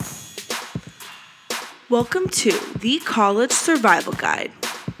Welcome to the College Survival Guide.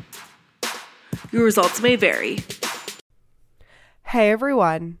 Your results may vary. Hey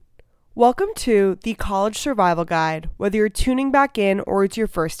everyone, welcome to the College Survival Guide, whether you're tuning back in or it's your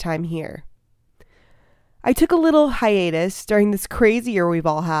first time here. I took a little hiatus during this crazy year we've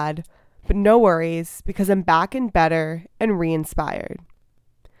all had, but no worries because I'm back and better and re-inspired.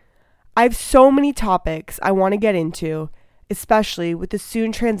 I have so many topics I want to get into, especially with the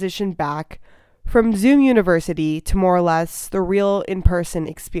soon transition back from Zoom University to more or less the real in-person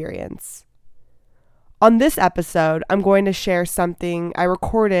experience. On this episode, I'm going to share something I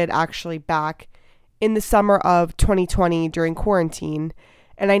recorded actually back in the summer of 2020 during quarantine,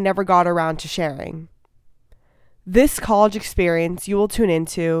 and I never got around to sharing. This college experience you will tune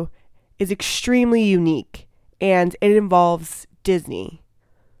into is extremely unique, and it involves Disney.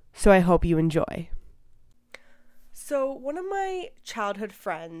 So I hope you enjoy. So one of my childhood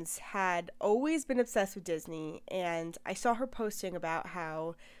friends had always been obsessed with Disney, and I saw her posting about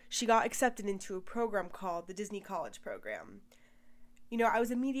how she got accepted into a program called the Disney College Program. I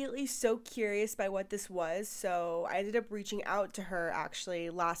was immediately so curious by what this was, so I ended up reaching out to her actually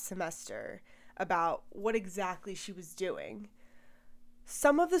last semester about what exactly she was doing.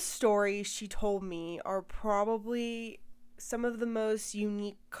 Some of the stories she told me are probably some of the most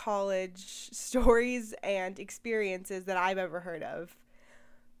unique college stories and experiences that I've ever heard of.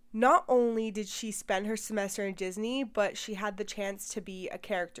 Not only did she spend her semester in Disney, but she had the chance to be a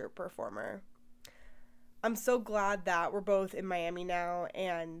character performer. I'm so glad that we're both in Miami now,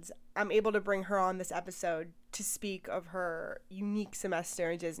 and I'm able to bring her on this episode to speak of her unique semester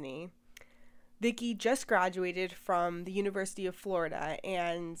in Disney. Vicky just graduated from the University of Florida,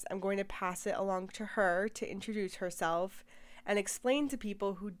 and I'm going to pass it along to her to introduce herself and explain to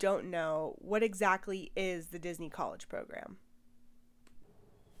people who don't know what exactly is the Disney College Program.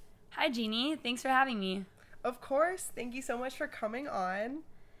 Hi, Jeannie. Thanks for having me. Of course. Thank you so much for coming on.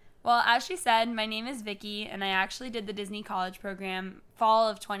 Well, as she said, my name is Vicky, and I actually did the Disney College Program fall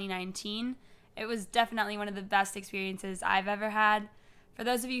of 2019. It was definitely one of the best experiences I've ever had. For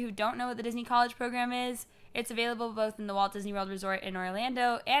those of you who don't know what the Disney College Program is, it's available both in the Walt Disney World Resort in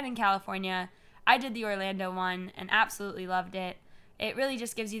Orlando and in California. I did the Orlando one and absolutely loved it. It really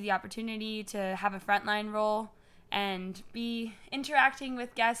just gives you the opportunity to have a frontline role and be interacting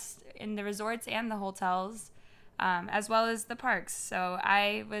with guests in the resorts and the hotels, as well as the parks. So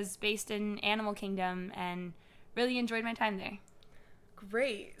I was based in Animal Kingdom and really enjoyed my time there.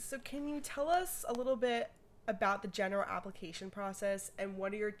 Great. So can you tell us a little bit about the general application process and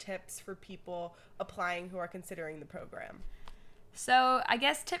what are your tips for people applying who are considering the program? So I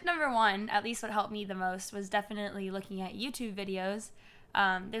guess tip number one, at least what helped me the most, was definitely looking at YouTube videos.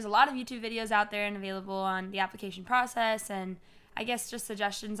 There's a lot of YouTube videos out there and available on the application process, and I guess just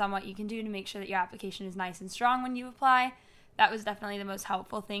suggestions on what you can do to make sure that your application is nice and strong when you apply. That was definitely the most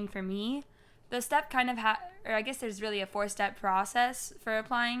helpful thing for me. The step I guess there's really a 4-step process for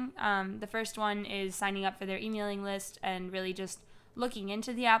applying. The first one is signing up for their emailing list and really just looking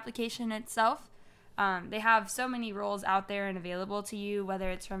into the application itself. They have so many roles out there and available to you, whether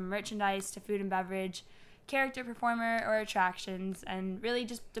it's from merchandise to food and beverage, character performer, or attractions, and really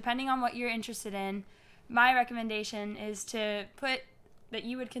just depending on what you're interested in, my recommendation is to put that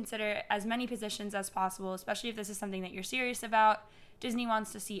you would consider as many positions as possible, especially if this is something that you're serious about. Disney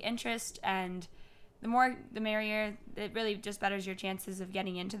wants to see interest, and the more the merrier. It really just betters your chances of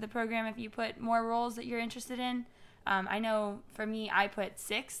getting into the program if you put more roles that you're interested in. I know for me, I put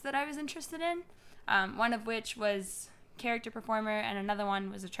 6 that I was interested in, one of which was character performer and another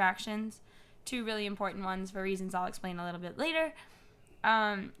one was attractions. 2 really important ones for reasons I'll explain a little bit later.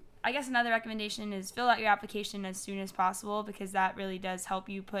 I guess another recommendation is fill out your application as soon as possible because that really does help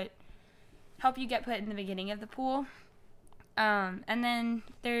you get put in the beginning of the pool. And then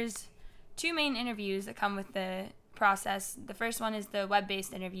there's 2 main interviews that come with the process. The first one is the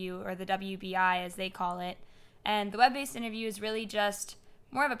web-based interview, or the WBI as they call it. And the web-based interview is really just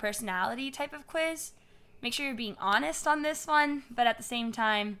more of a personality type of quiz. Make sure you're being honest on this one, but at the same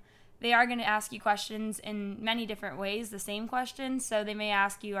time, they are going to ask you questions in many different ways, the same questions. So they may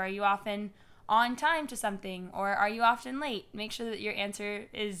ask you, are you often on time to something, or are you often late? Make sure that your answer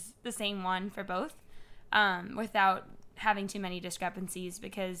is the same one for both, without having too many discrepancies,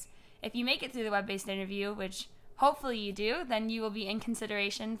 because if you make it through the web-based interview, which hopefully you do, then you will be in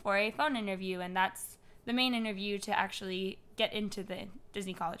consideration for a phone interview, and that's the main interview to actually get into the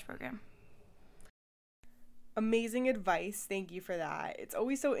Disney College Program. Amazing advice. Thank you for that. It's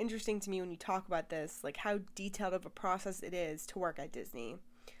always so interesting to me when you talk about this, like how detailed of a process it is to work at Disney.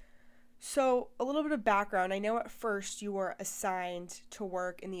 So, a little bit of background. I know at first you were assigned to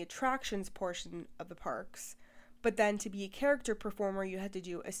work in the attractions portion of the parks, but then to be a character performer, you had to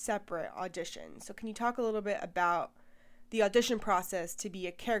do a separate audition. So, can you talk a little bit about the audition process to be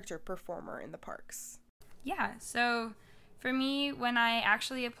a character performer in the parks? Yeah, so for me, when I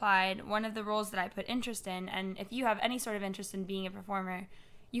actually applied, one of the roles that I put interest in, and if you have any sort of interest in being a performer,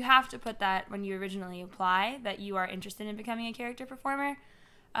 you have to put that when you originally apply, that you are interested in becoming a character performer.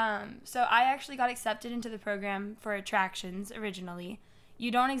 So I actually got accepted into the program for attractions originally.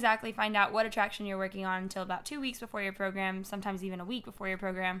 You don't exactly find out what attraction you're working on until about 2 weeks before your program, sometimes even a week before your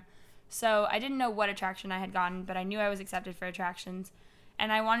program. So I didn't know what attraction I had gotten, but I knew I was accepted for attractions.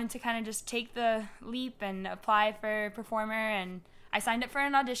 And I wanted to kind of just take the leap and apply for performer. And I signed up for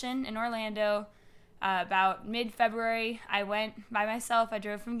an audition in Orlando. About mid-February, I went by myself. I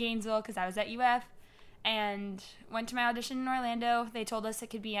drove from Gainesville because I was at UF and went to my audition in Orlando. They told us it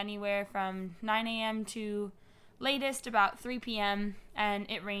could be anywhere from 9 a.m. to latest about 3 p.m. and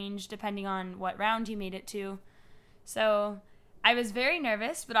it ranged depending on what round you made it to. So I was very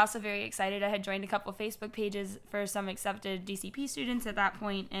nervous, but also very excited. I had joined a couple Facebook pages for some accepted DCP students at that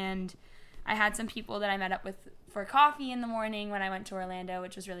point, and I had some people that I met up with for coffee in the morning when I went to Orlando,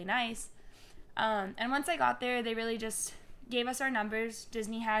 which was really nice. And once I got there, they really just gave us our numbers.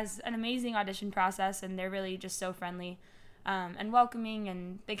 Disney has an amazing audition process, and they're really just so friendly and welcoming,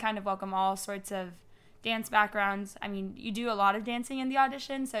 and they kind of welcome all sorts of dance backgrounds. I mean, you do a lot of dancing in the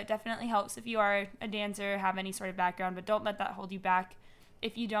audition, so it definitely helps if you are a dancer, have any sort of background, but don't let that hold you back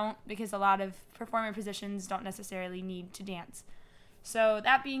if you don't, because a lot of performer positions don't necessarily need to dance. So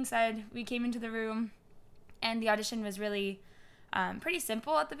that being said, we came into the room, and the audition was really pretty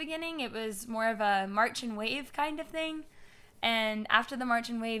simple at the beginning. It was more of a march and wave kind of thing. And after the march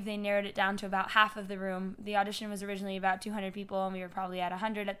and wave, they narrowed it down to about half of the room. The audition was originally about 200 people, and we were probably at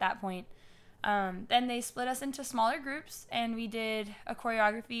 100 at that point. Then they split us into smaller groups, and we did a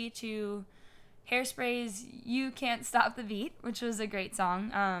choreography to Hairspray's You Can't Stop the Beat, which was a great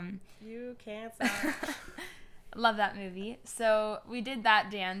song. You can't stop. Love that movie. So we did that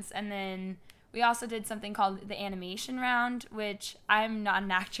dance, and then we also did something called the animation round, which I'm not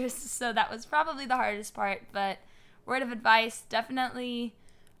an actress, so that was probably the hardest part. But word of advice, definitely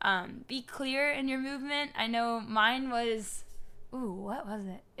be clear in your movement. I know mine was, what was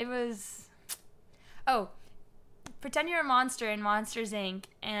it? It was, pretend you're a monster in Monsters, Inc.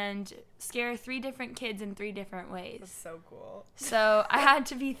 and scare 3 different kids in 3 different ways. That's so cool. So I had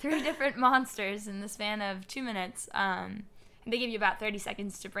to be 3 different monsters in the span of 2 minutes. And they give you about 30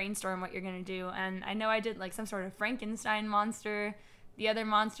 seconds to brainstorm what you're going to do. And I know I did like some sort of Frankenstein monster. The other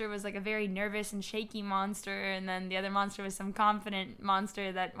monster was like a very nervous and shaky monster. And then the other monster was some confident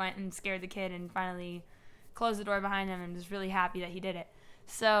monster that went and scared the kid and finally closed the door behind him and was really happy that he did it.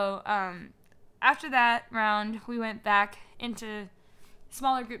 So after that round, we went back into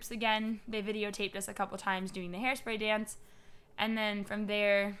smaller groups again. They videotaped us a couple times doing the Hairspray dance. And then from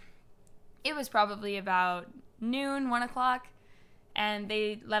there, it was probably about noon, 1 o'clock, and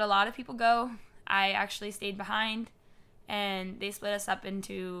they let a lot of people go. I actually stayed behind, and they split us up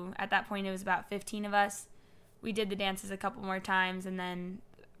into, at that point, it was about 15 of us. We did the dances a couple more times, and then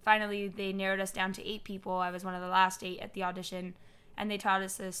finally they narrowed us down to 8 people. I was one of the last 8 at the audition, and they taught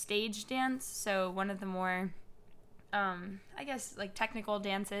us a stage dance, so one of the more, like technical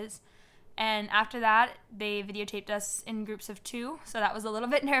dances. And after that, they videotaped us in groups of 2, so that was a little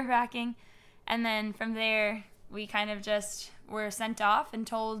bit nerve-wracking. And then from there, we kind of just were sent off and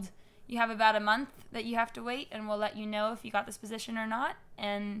told, you have about a month that you have to wait, and we'll let you know if you got this position or not.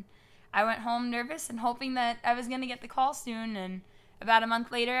 And I went home nervous and hoping that I was going to get the call soon. And about a month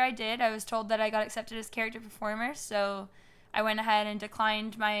later, I did. I was told that I got accepted as character performer, so I went ahead and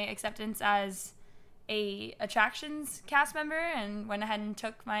declined my acceptance as a attractions cast member and went ahead and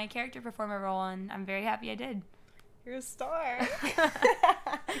took my character performer role, and I'm very happy I did. You're a star.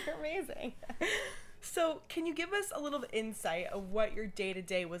 You're amazing. So, can you give us a little insight of what your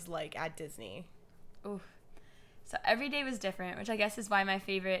day-to-day was like at Disney? Ooh. So every day was different, which I guess is why my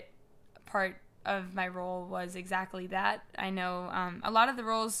favorite part of my role was exactly that. I know a lot of the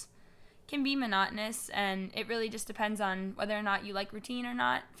roles can be monotonous, and it really just depends on whether or not you like routine or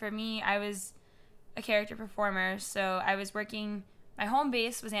not. For me, I was a character performer, so I was working, my home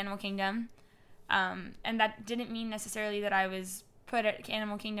base was Animal Kingdom, and that didn't mean necessarily that I was put at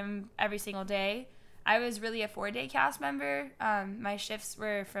Animal Kingdom every single day. I was really a 4-day cast member. My shifts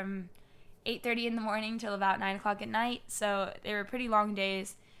were from 8:30 in the morning till about 9 o'clock at night, so they were pretty long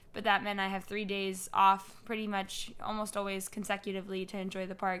days, but that meant I have 3 days off pretty much almost always consecutively to enjoy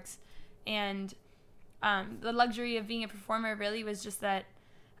the parks. And the luxury of being a performer really was just that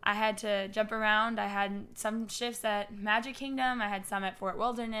I had to jump around. I had some shifts at Magic Kingdom. I had some at Fort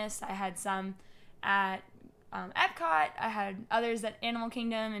Wilderness. I had some at Epcot. I had others at Animal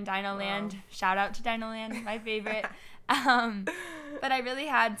Kingdom and Dino Land. Shout out to Dino Land, my favorite. But I really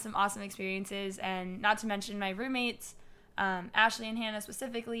had some awesome experiences, and not to mention my roommates, Ashley and Hannah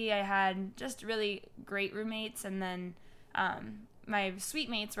specifically. I had just really great roommates, and then my suite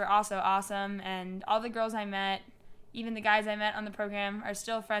mates were also awesome, and all the girls I met, even the guys I met on the program, are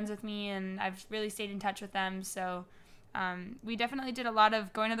still friends with me, and I've really stayed in touch with them. So we definitely did a lot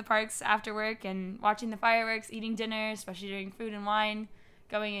of going to the parks after work and watching the fireworks, eating dinner, especially during food and wine,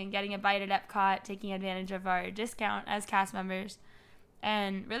 going and getting a bite at Epcot, taking advantage of our discount as cast members,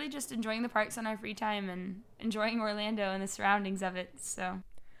 and really just enjoying the parks on our free time and enjoying Orlando and the surroundings of it. So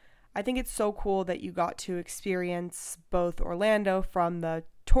I think it's so cool that you got to experience both Orlando from the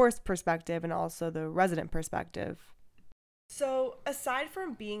tourist perspective and also the resident perspective. So aside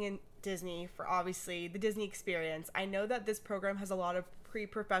from being in Disney for obviously the Disney experience, I know that this program has a lot of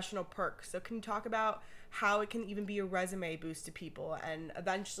pre-professional perks. So can you talk about how it can even be a resume boost to people and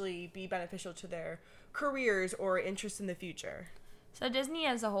eventually be beneficial to their careers or interests in the future? So Disney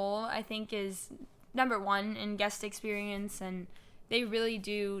as a whole, I think, is number one in guest experience, and they really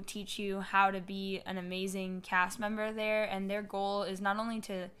do teach you how to be an amazing cast member there, and their goal is not only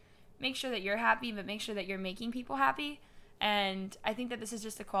to make sure that you're happy, but make sure that you're making people happy. And I think that this is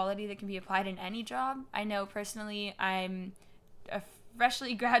just a quality that can be applied in any job. I know personally I'm a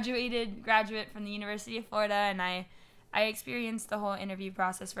freshly graduate from the University of Florida, and I experienced the whole interview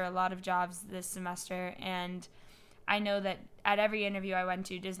process for a lot of jobs this semester, and I know that at every interview I went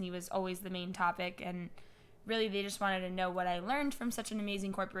to, Disney was always the main topic, and really they just wanted to know what I learned from such an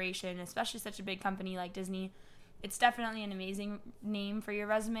amazing corporation, especially such a big company like Disney. It's definitely an amazing name for your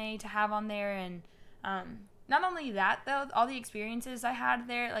resume to have on there, and not only that, though, all the experiences I had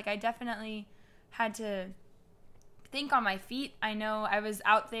there, like I definitely had to think on my feet. I know I was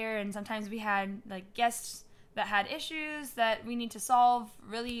out there, and sometimes we had like guests that had issues that we need to solve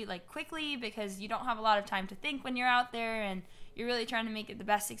really like quickly, because you don't have a lot of time to think when you're out there, and you're really trying to make it the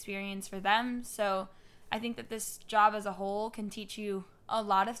best experience for them. So I think that this job as a whole can teach you a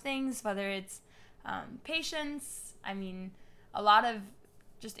lot of things, whether it's patience, I mean, a lot of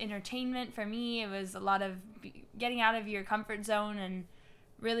just entertainment. For me, it was a lot of getting out of your comfort zone and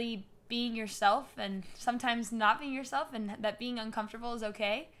really being yourself, and sometimes not being yourself, and that being uncomfortable is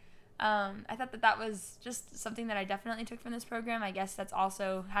okay. I thought that was just something that I definitely took from this program. I guess that's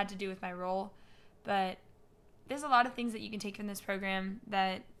also had to do with my role, but there's a lot of things that you can take from this program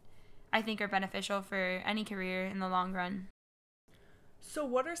that I think are beneficial for any career in the long run. So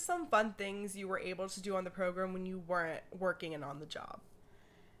what are some fun things you were able to do on the program when you weren't working and on the job?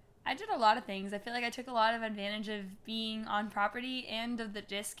 I did a lot of things. I feel like I took a lot of advantage of being on property and of the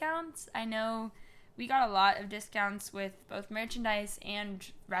discounts. I know we got a lot of discounts with both merchandise and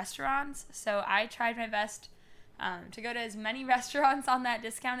restaurants, so I tried my best to go to as many restaurants on that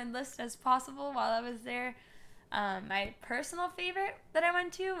discounted list as possible while I was there. My personal favorite that I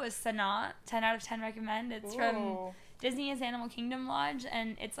went to was Sanaa. 10 out of 10 recommend. It's from Disney's Animal Kingdom Lodge,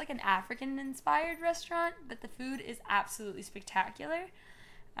 and it's like an African-inspired restaurant, but the food is absolutely spectacular.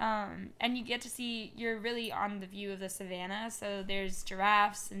 And you get to see, you're really on the view of the savannah, so there's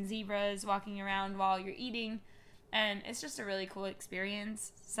giraffes and zebras walking around while you're eating, and it's just a really cool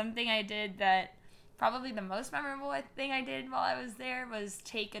experience. Something I did that probably the most memorable thing I did while I was there was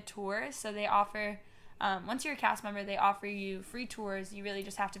take a tour. So they offer, once you're a cast member, they offer you free tours. You really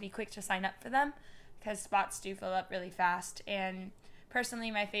just have to be quick to sign up for them, because spots do fill up really fast. And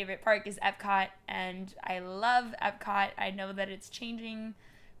personally, my favorite park is Epcot, and I love Epcot. I know that it's changing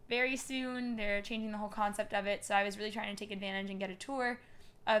very soon. They're changing the whole concept of it, so I was really trying to take advantage and get a tour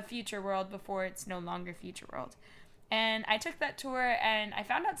of Future World before it's no longer Future World. And I took that tour, and I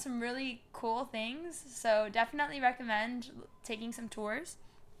found out some really cool things, so definitely recommend taking some tours.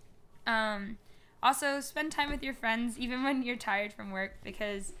 Also, spend time with your friends, even when you're tired from work,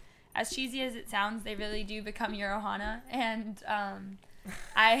 because as cheesy as it sounds, they really do become your Ohana, and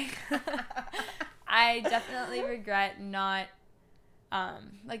I definitely regret not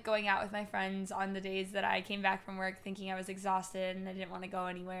like going out with my friends on the days that I came back from work thinking I was exhausted and I didn't want to go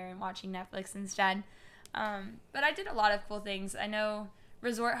anywhere, and watching Netflix instead. But I did a lot of cool things. I know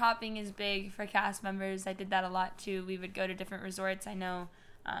resort hopping is big for cast members. I did that a lot too. We would go to different resorts. I know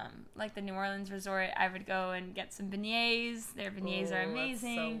like the New Orleans resort, I would go and get some beignets. Their beignets are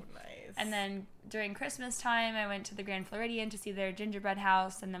amazing. That's so nice. And then during Christmas time, I went to the Grand Floridian to see their gingerbread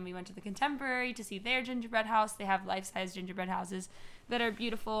house, and then we went to the Contemporary to see their gingerbread house. They have life-size gingerbread houses that are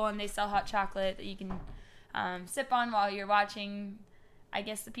beautiful, and they sell hot chocolate that you can sip on while you're watching I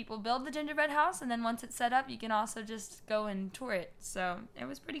guess the people build the gingerbread house, and then once it's set up, you can also just go and tour it. So it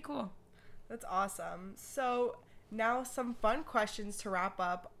was pretty cool. That's awesome. So now some fun questions to wrap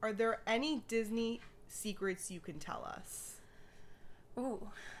up. Are there any Disney secrets you can tell us? Ooh.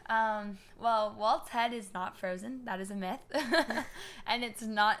 Well, Walt's head is not frozen. That is a myth. And it's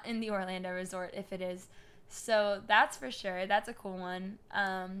not in the Orlando resort if it is. So that's for sure. That's a cool one.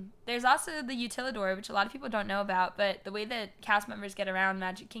 There's also the Utilidor, which a lot of people don't know about, but the way that cast members get around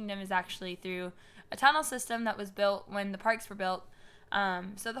Magic Kingdom is actually through a tunnel system that was built when the parks were built.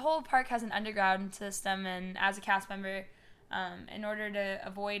 So the whole park has an underground system, and as a cast member, in order to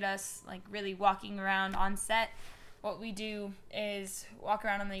avoid us like really walking around on set, what we do is walk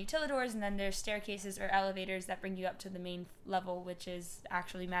around on the utilidors, and then there's staircases or elevators that bring you up to the main level, which is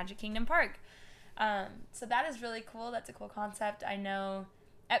actually Magic Kingdom Park. So that is really cool. That's a cool concept. I know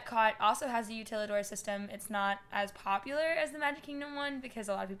Epcot also has a utilidor system. It's not as popular as the Magic Kingdom one because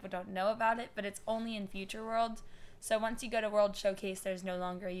a lot of people don't know about it, but it's only in Future World. So once you go to World Showcase, there's no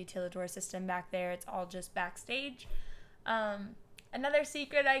longer a utilidor system back there. It's all just backstage. Another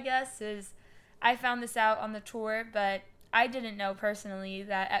secret, I guess, is I found this out on the tour, but I didn't know personally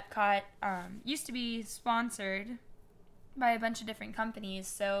that Epcot used to be sponsored by a bunch of different companies.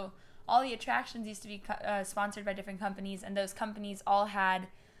 So all the attractions used to be sponsored by different companies, and those companies all had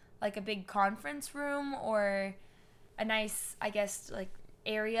like a big conference room or a nice, I guess, like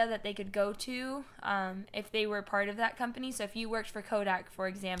area that they could go to if they were part of that company. So if you worked for Kodak, for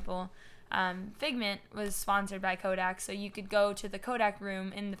example, Figment was sponsored by Kodak, so you could go to the Kodak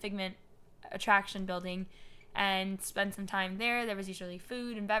room in the Figment attraction building and spend some time there. There was usually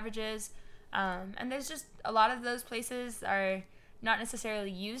food and beverages, and there's just a lot of those places are not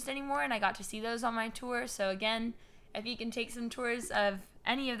necessarily used anymore, and I got to see those on my tour. So again, if you can take some tours of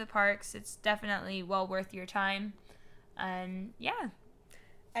any of the parks, it's definitely well worth your time. And yeah.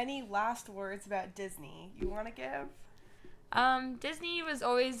 Any last words about Disney you want to give? Disney was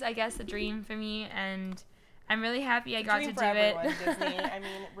always, I guess, a dream for me, and I'm really happy I got to do for everyone, it. Disney. I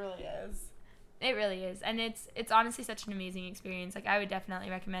mean, it really is. It really is, and it's honestly such an amazing experience. Like, I would definitely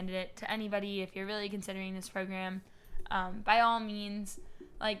recommend it to anybody if you're really considering this program. By all means,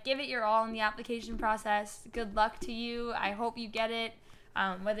 like, give it your all in the application process. Good luck to you. I hope you get it.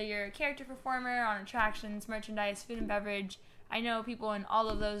 Whether you're a character performer on attractions, merchandise, food and beverage, I know people in all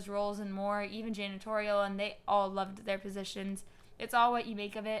of those roles and more, even janitorial, and they all loved their positions. It's all what you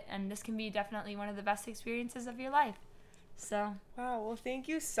make of it, and this can be definitely one of the best experiences of your life. So. Wow, well, thank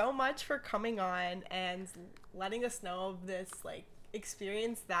you so much for coming on and letting us know of this, like,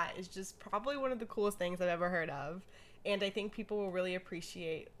 experience that is just probably one of the coolest things I've ever heard of. And I think people will really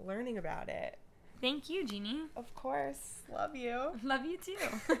appreciate learning about it. Thank you, Jeannie. Of course. Love you. Love you too.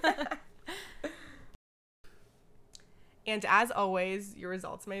 And as always, your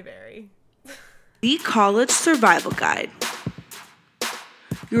results may vary. The College Survival Guide.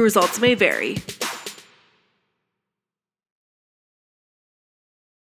 Your results may vary.